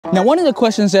Now, one of the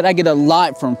questions that I get a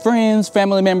lot from friends,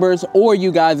 family members, or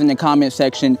you guys in the comment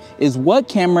section is, what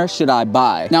camera should I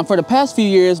buy? Now, for the past few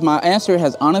years, my answer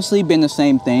has honestly been the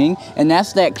same thing, and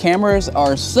that's that cameras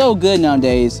are so good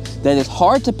nowadays that it's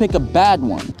hard to pick a bad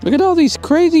one. Look at all these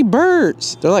crazy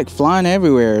birds. They're like flying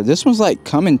everywhere. This one's like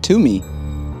coming to me.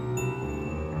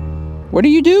 What are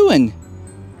you doing?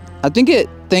 I think it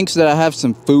thinks that I have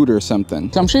some food or something.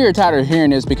 So I'm sure you're tired of hearing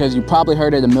this because you probably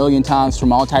heard it a million times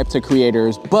from all types of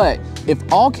creators, but if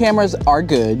all cameras are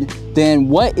good, then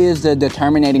what is the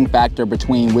determining factor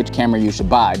between which camera you should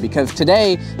buy? Because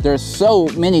today, there's so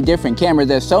many different cameras,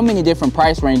 there's so many different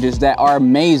price ranges that are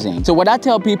amazing. So what I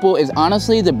tell people is,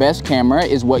 honestly, the best camera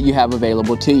is what you have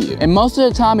available to you. And most of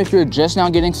the time, if you're just now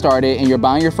getting started and you're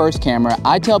buying your first camera,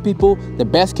 I tell people the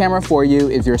best camera for you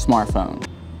is your smartphone.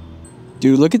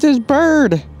 Dude, look at this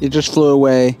bird. It just flew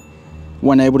away.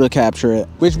 Wasn't able to capture it.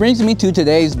 Which brings me to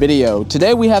today's video.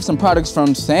 Today we have some products from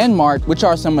Sandmarc, which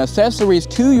are some accessories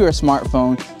to your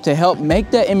smartphone to help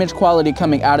make the image quality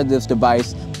coming out of this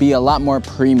device be a lot more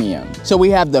premium. So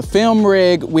we have the film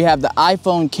rig, we have the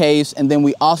iPhone case, and then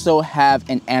we also have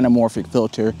an anamorphic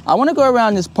filter. I wanna go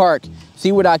around this park,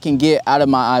 see what I can get out of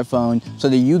my iPhone so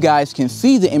that you guys can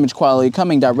see the image quality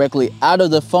coming directly out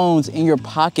of the phones in your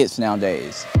pockets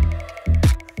nowadays.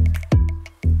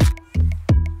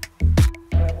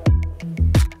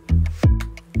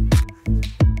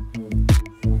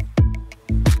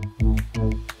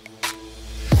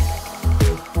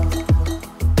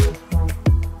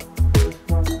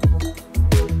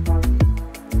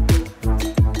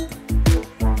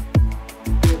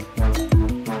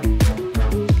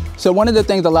 So one of the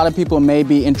things a lot of people may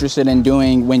be interested in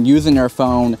doing when using their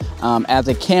phone as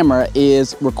a camera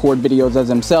is record videos as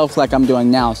themselves, like I'm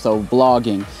doing now, so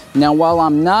vlogging. Now, while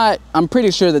I'm pretty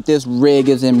sure that this rig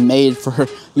isn't made for,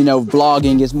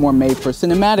 vlogging. It's more made for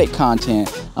cinematic content,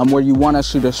 where you want to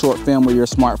shoot a short film with your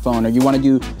smartphone, or you want to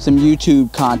do some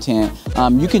YouTube content.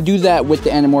 You can do that with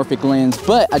the anamorphic lens,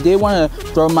 but I did want to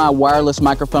throw my wireless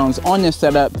microphones on this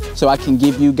setup so I can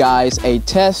give you guys a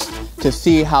test to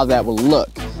see how that will look.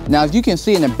 Now, as you can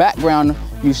see in the background,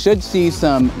 you should see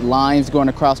some lines going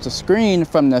across the screen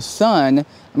from the sun.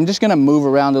 I'm just gonna move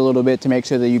around a little bit to make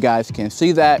sure that you guys can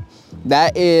see that.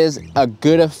 That is a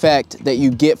good effect that you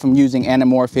get from using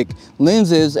anamorphic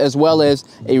lenses, as well as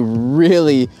a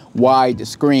really wide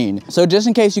screen. So just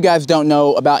in case you guys don't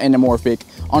know about anamorphic,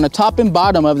 on the top and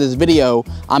bottom of this video,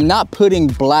 I'm not putting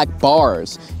black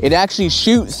bars. It actually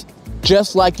shoots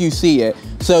just like you see it.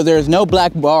 So there's no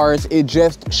black bars, it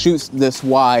just shoots this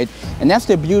wide. And that's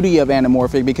the beauty of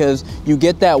anamorphic, because you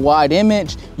get that wide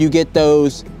image, you get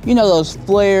those, those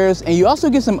flares, and you also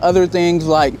get some other things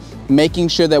like making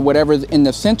sure that whatever's in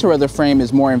the center of the frame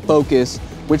is more in focus,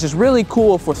 which is really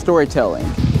cool for storytelling.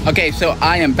 Okay, so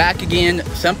I am back again.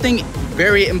 Something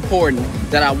very important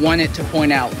that I wanted to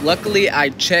point out. Luckily, I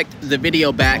checked the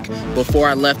video back before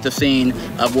I left the scene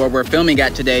of where we're filming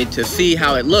at today to see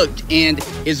how it looked. And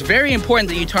it's very important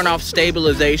that you turn off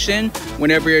stabilization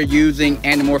whenever you're using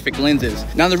anamorphic lenses.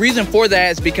 Now, the reason for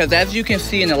that is because, as you can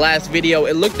see in the last video,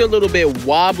 it looked a little bit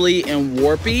wobbly and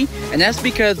warpy. And that's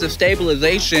because the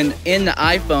stabilization in the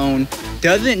iPhone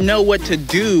doesn't know what to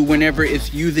do whenever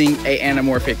it's using an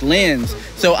anamorphic lens.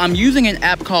 So I'm using an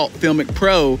app called Filmic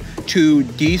Pro to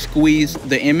de-squeeze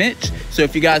the image. So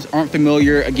if you guys aren't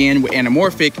familiar, again, with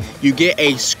anamorphic, you get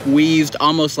a squeezed,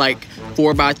 almost like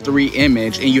 4:3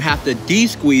 image, and you have to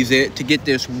de-squeeze it to get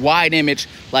this wide image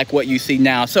like what you see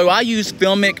now. So I use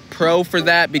Filmic Pro for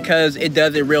that because it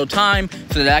does it real time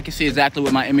so that I can see exactly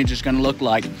what my image is gonna look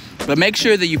like. But make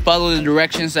sure that you follow the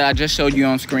directions that I just showed you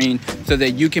on screen so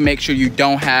that you can make sure you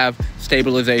don't have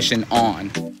stabilization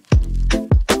on.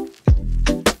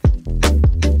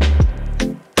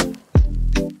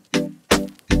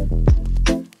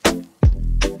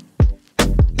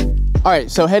 All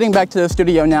right, so heading back to the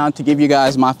studio now to give you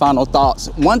guys my final thoughts.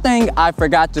 One thing I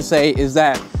forgot to say is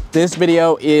that this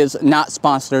video is not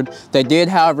sponsored. They did,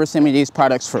 however, send me these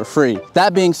products for free.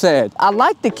 That being said, I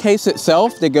like the case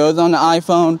itself that goes on the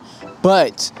iPhone,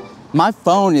 but my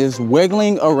phone is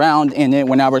wiggling around in it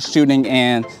when I was shooting,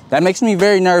 and that makes me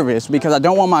very nervous because I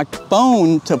don't want my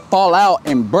phone to fall out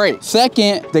and break.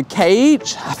 Second, the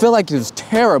cage, I feel like it's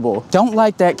terrible. Don't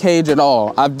like that cage at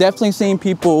all. I've definitely seen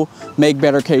people make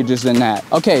better cages than that.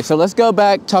 Okay, so let's go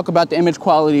back, talk about the image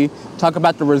quality, talk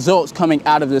about the results coming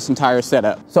out of this entire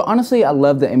setup. So honestly, I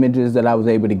love the images that I was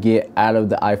able to get out of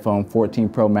the iPhone 14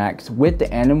 Pro Max with the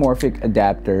anamorphic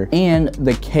adapter and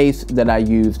the case that I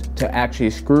used to actually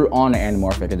screw on the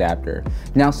anamorphic adapter.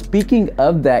 Now, speaking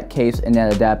of that case and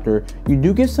that adapter, adapter, you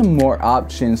do get some more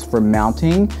options for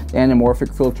mounting the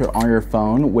anamorphic filter on your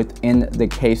phone within the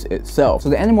case itself. So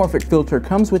the anamorphic filter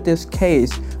comes with this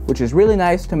case, which is really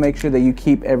nice to make sure that you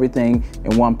keep everything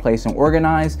in one place and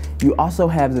organized. You also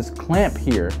have this clamp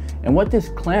here, and what this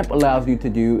clamp allows you to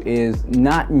do is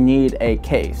not need a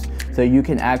case. So you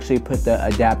can actually put the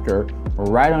adapter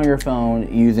right on your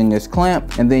phone using this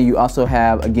clamp, and then you also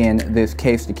have, again, this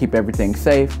case to keep everything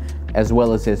safe, as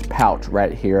well as this pouch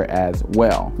right here as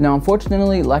well. Now,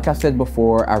 unfortunately, like I said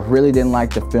before, I really didn't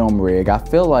like the film rig. I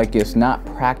feel like it's not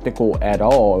practical at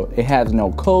all. It has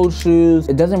no cold shoes.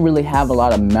 It doesn't really have a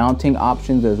lot of mounting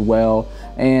options as well.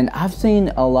 And I've seen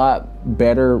a lot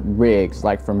better rigs,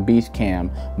 like from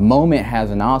Beastcam. Moment has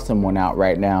an awesome one out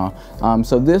right now.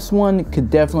 So this one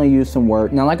could definitely use some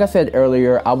work. Now, like I said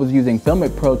earlier, I was using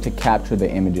Filmic Pro to capture the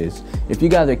images. If you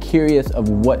guys are curious of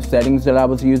what settings that I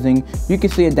was using, you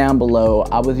can see it down below.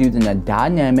 I was using the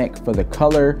dynamic for the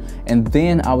color, and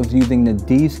then I was using the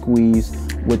D-squeeze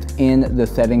within the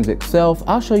settings itself.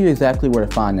 I'll show you exactly where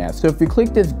to find that. So if you click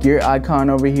this gear icon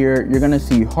over here, you're gonna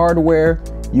see hardware.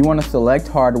 You wanna select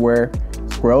hardware,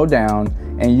 scroll down,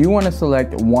 and you want to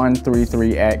select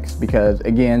 133X because,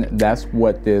 again, that's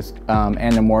what this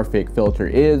anamorphic filter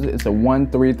is. It's a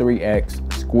 133X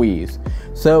squeeze.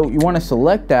 So you want to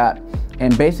select that,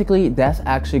 and basically that's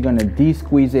actually going to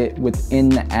de-squeeze it within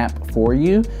the app for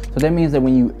you. So that means that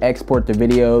when you export the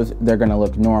videos, they're going to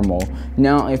look normal.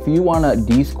 Now, if you want to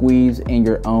de-squeeze in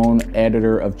your own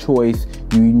editor of choice,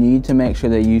 you need to make sure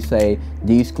that you say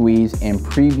de-squeeze and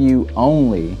preview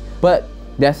only. But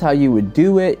that's how you would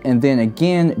do it. And then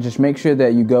again, just make sure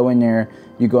that you go in there,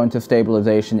 you go into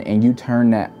stabilization, and you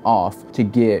turn that off to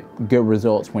get good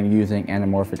results when using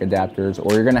anamorphic adapters,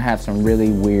 or you're gonna have some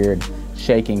really weird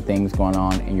shaking things going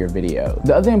on in your video.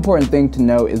 The other important thing to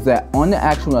note is that on the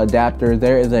actual adapter,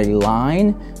 there is a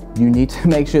line. You need to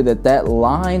make sure that that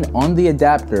line on the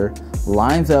adapter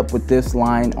lines up with this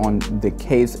line on the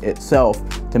case itself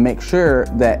to make sure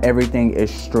that everything is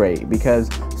straight, because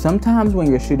sometimes when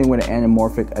you're shooting with an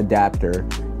anamorphic adapter,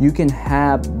 you can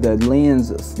have the lens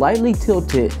slightly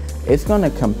tilted. It's gonna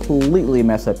completely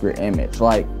mess up your image,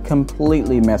 like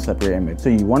completely mess up your image. So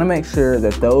you wanna make sure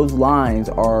that those lines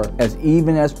are as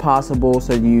even as possible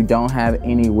so you don't have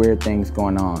any weird things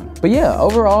going on. But yeah,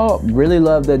 overall, really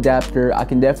love the adapter. I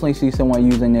can definitely see someone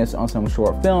using this on some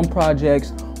short film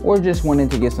projects, or just wanting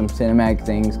to get some cinematic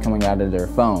things coming out of their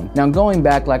phone. Now, going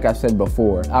back, like I said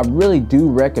before, I really do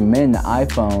recommend the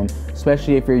iPhone,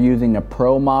 especially if you're using the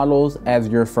Pro models as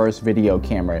your first video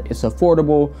camera. It's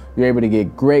affordable, you're able to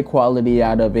get great quality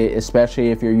out of it,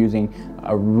 especially if you're using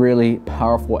a really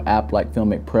powerful app like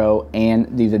Filmic Pro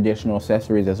and these additional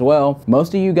accessories as well.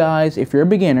 Most of you guys, if you're a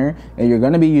beginner and you're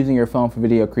gonna be using your phone for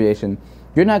video creation,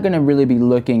 you're not gonna really be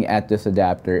looking at this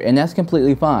adapter, and that's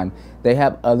completely fine. They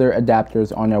have other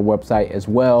adapters on their website as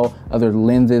well, other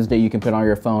lenses that you can put on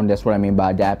your phone. That's what I mean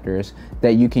by adapters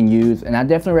that you can use, and I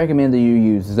definitely recommend that you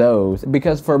use those,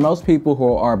 because for most people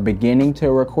who are beginning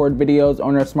to record videos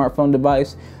on their smartphone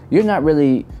device, you're not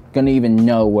really gonna even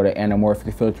know what an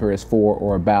anamorphic filter is for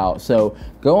or about. So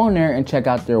go on there and check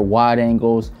out their wide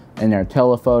angles and their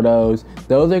telephotos.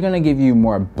 Those are gonna give you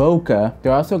more bokeh.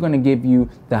 They're also gonna give you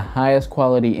the highest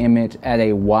quality image at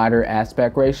a wider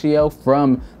aspect ratio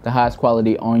from the highest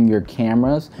quality on your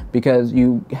cameras, because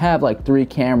you have like 3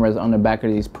 cameras on the back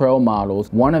of these Pro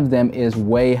models. One of them is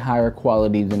way higher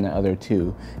quality than the other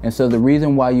 2. And so the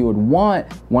reason why you would want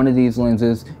one of these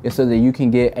lenses is so that you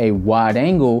can get a wide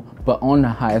angle, but on the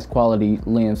highest quality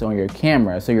lens on your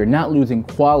camera. So you're not losing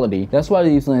quality. That's why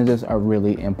these lenses are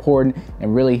really important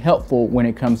and really helpful when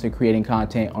it comes to creating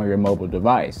content on your mobile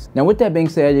device. Now, with that being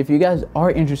said, if you guys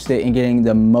are interested in getting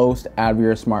the most out of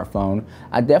your smartphone,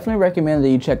 I definitely recommend that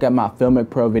you check out my Filmic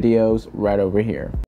Pro videos right over here.